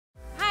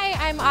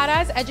I'm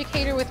Araz,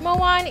 educator with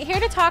Moan, here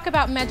to talk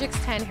about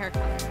Megix10 hair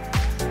color.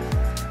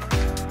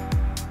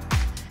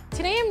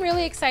 Today I'm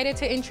really excited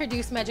to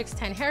introduce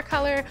Megix10 hair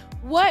color,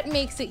 what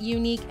makes it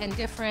unique and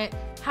different,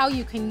 how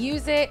you can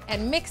use it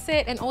and mix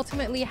it, and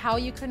ultimately how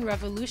you can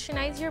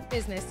revolutionize your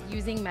business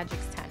using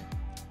Megix10.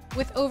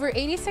 With over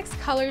 86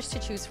 colors to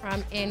choose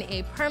from in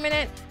a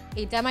permanent,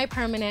 a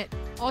demi-permanent,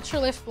 ultra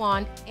lift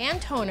blonde,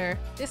 and toner,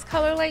 this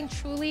color line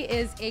truly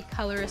is a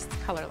colorist's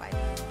color line.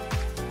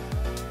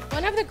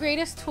 One of the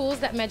greatest tools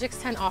that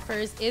Megix10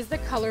 offers is the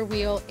color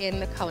wheel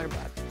in the color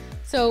book.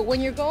 So when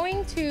you're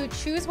going to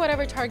choose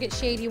whatever target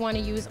shade you want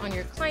to use on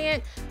your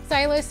client,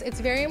 stylist,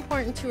 it's very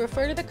important to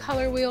refer to the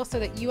color wheel so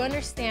that you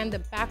understand the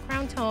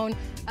background tone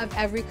of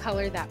every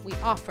color that we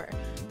offer.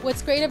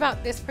 What's great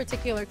about this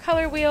particular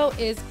color wheel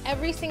is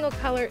every single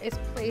color is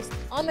placed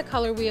on the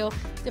color wheel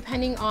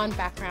depending on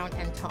background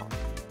and tone.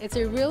 It's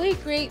a really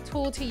great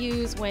tool to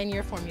use when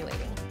you're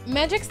formulating.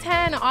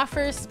 Megix10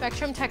 offers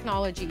spectrum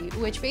technology,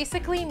 which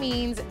basically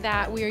means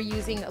that we are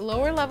using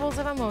lower levels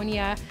of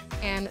ammonia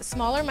and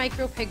smaller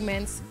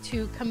micropigments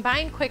to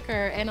combine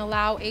quicker and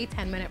allow a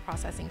 10-minute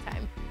processing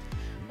time.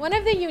 One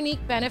of the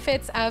unique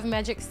benefits of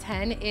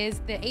Megix10 is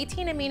the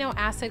 18 amino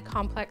acid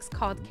complex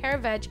called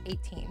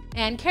Megix18.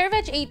 And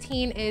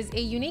Megix18 is a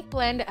unique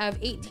blend of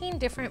 18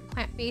 different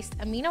plant-based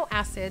amino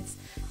acids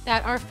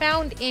that are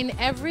found in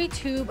every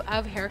tube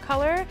of hair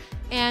color,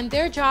 and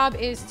their job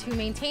is to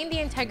maintain the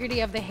integrity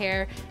of the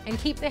hair and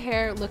keep the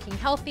hair looking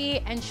healthy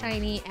and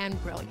shiny and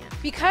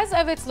brilliant. Because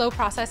of its low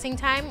processing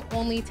time,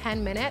 only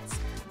 10 minutes,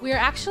 we are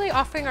actually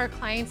offering our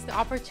clients the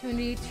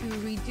opportunity to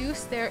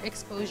reduce their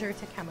exposure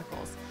to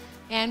chemicals.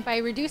 And by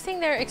reducing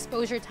their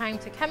exposure time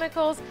to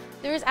chemicals,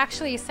 there is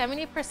actually a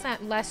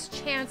 70% less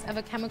chance of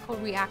a chemical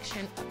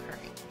reaction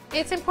occurring.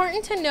 It's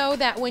important to know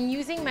that when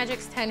using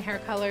Megix10 hair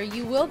color,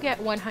 you will get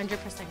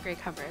 100% gray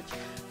coverage,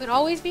 but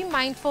always be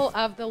mindful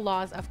of the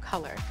laws of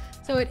color.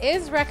 So it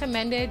is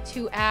recommended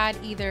to add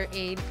either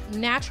a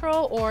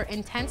natural or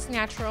intense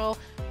natural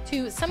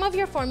to some of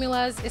your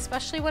formulas,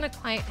 especially when a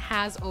client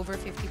has over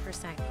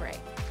 50% gray.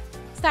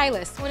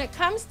 Stylists, when it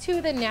comes to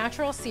the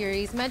natural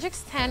series,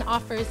 Megix10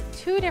 offers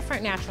two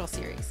different natural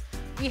series.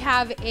 We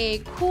have a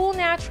cool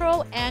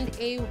natural and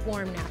a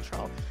warm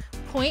natural.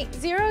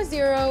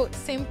 0.00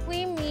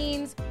 simply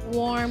means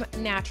warm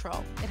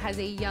natural. It has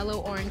a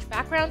yellow-orange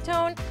background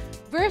tone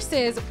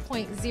versus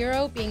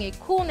 0.0 being a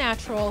cool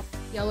natural,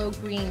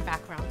 yellow-green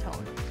background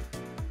tone.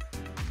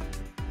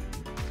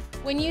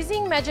 When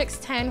using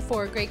Megix10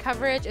 for gray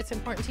coverage, it's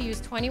important to use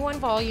 21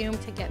 volume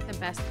to get the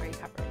best gray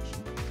coverage.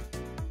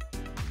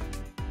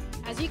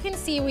 As you can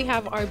see, we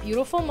have our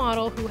beautiful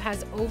model who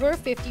has over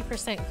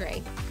 50%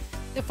 gray.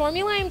 The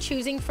formula I'm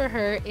choosing for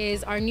her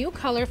is our new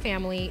color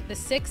family, the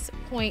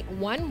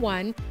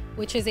 6.11,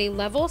 which is a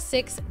level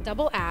 6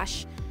 double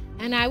ash,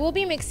 and I will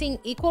be mixing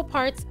equal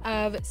parts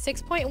of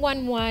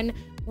 6.11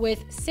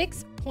 with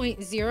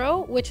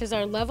 6.0, which is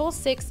our level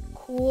 6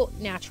 cool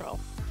natural.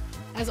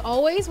 As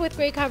always with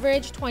gray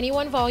coverage,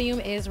 21 volume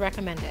is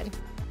recommended.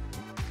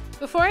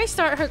 Before I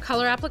start her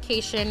color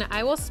application,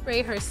 I will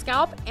spray her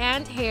scalp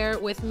and hair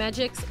with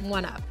Megix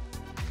 1-Up.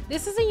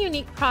 This is a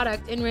unique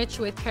product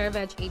enriched with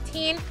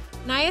Megix18,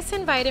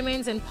 niacin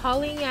vitamins, and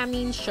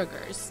polyamine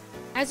sugars.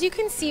 As you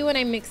can see when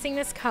I'm mixing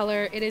this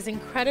color, it is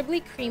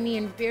incredibly creamy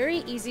and very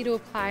easy to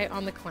apply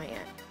on the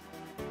client.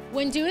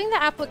 When doing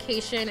the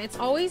application, it's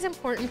always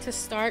important to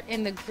start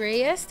in the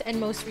grayest and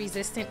most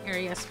resistant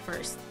areas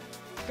first.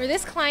 For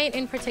this client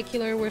in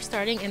particular, we're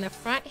starting in the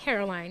front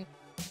hairline.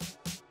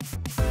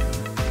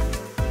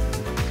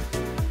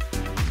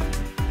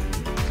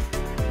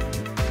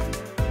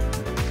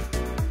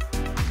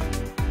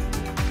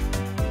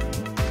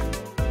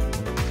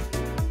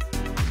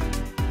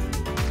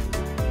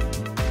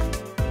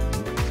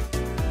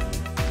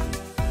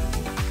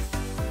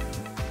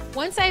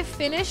 Once I've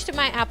finished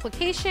my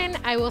application,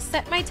 I will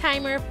set my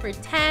timer for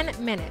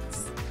 10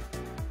 minutes.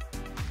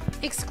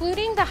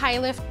 Excluding the high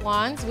lift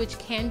blondes, which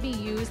can be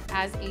used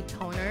as a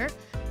toner,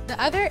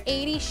 the other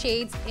 80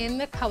 shades in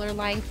the color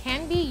line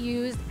can be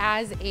used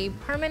as a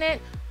permanent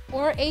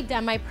or a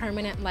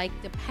demi-permanent like,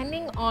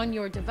 depending on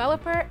your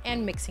developer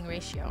and mixing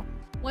ratio.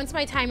 Once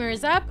my timer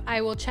is up,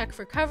 I will check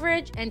for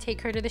coverage and take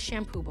her to the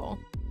shampoo bowl.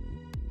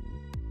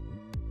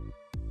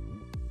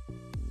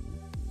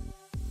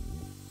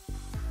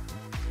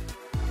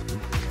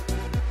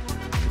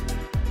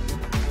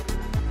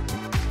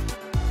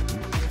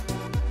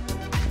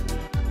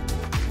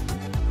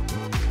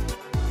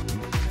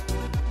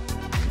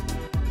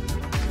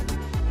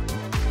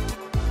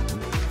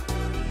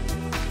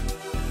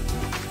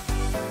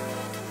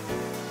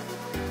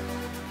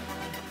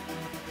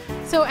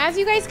 So as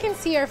you guys can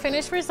see, our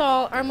finished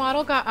result, our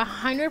model got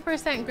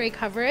 100% gray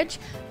coverage.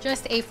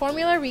 Just a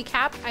formula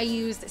recap, I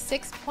used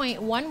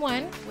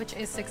 6.11, which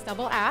is 6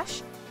 double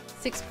ash,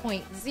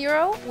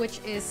 6.0, which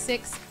is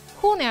 6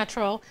 cool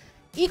natural,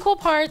 equal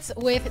parts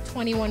with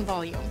 21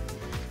 volume.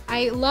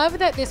 I love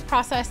that this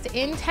processed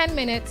in 10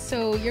 minutes,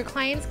 so your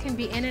clients can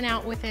be in and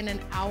out within an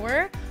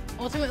hour,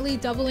 ultimately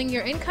doubling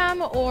your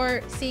income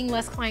or seeing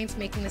less clients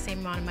making the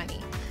same amount of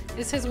money.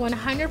 This has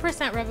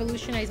 100%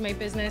 revolutionized my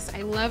business.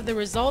 I love the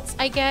results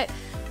I get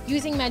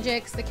using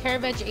Megix. The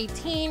Caraveg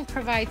 18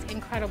 provides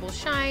incredible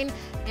shine,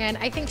 and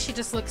I think she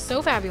just looks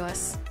so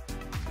fabulous.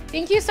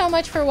 Thank you so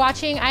much for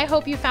watching. I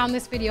hope you found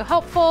this video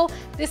helpful.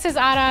 This is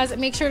Araz.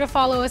 Make sure to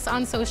follow us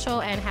on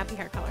social, and happy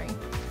hair coloring.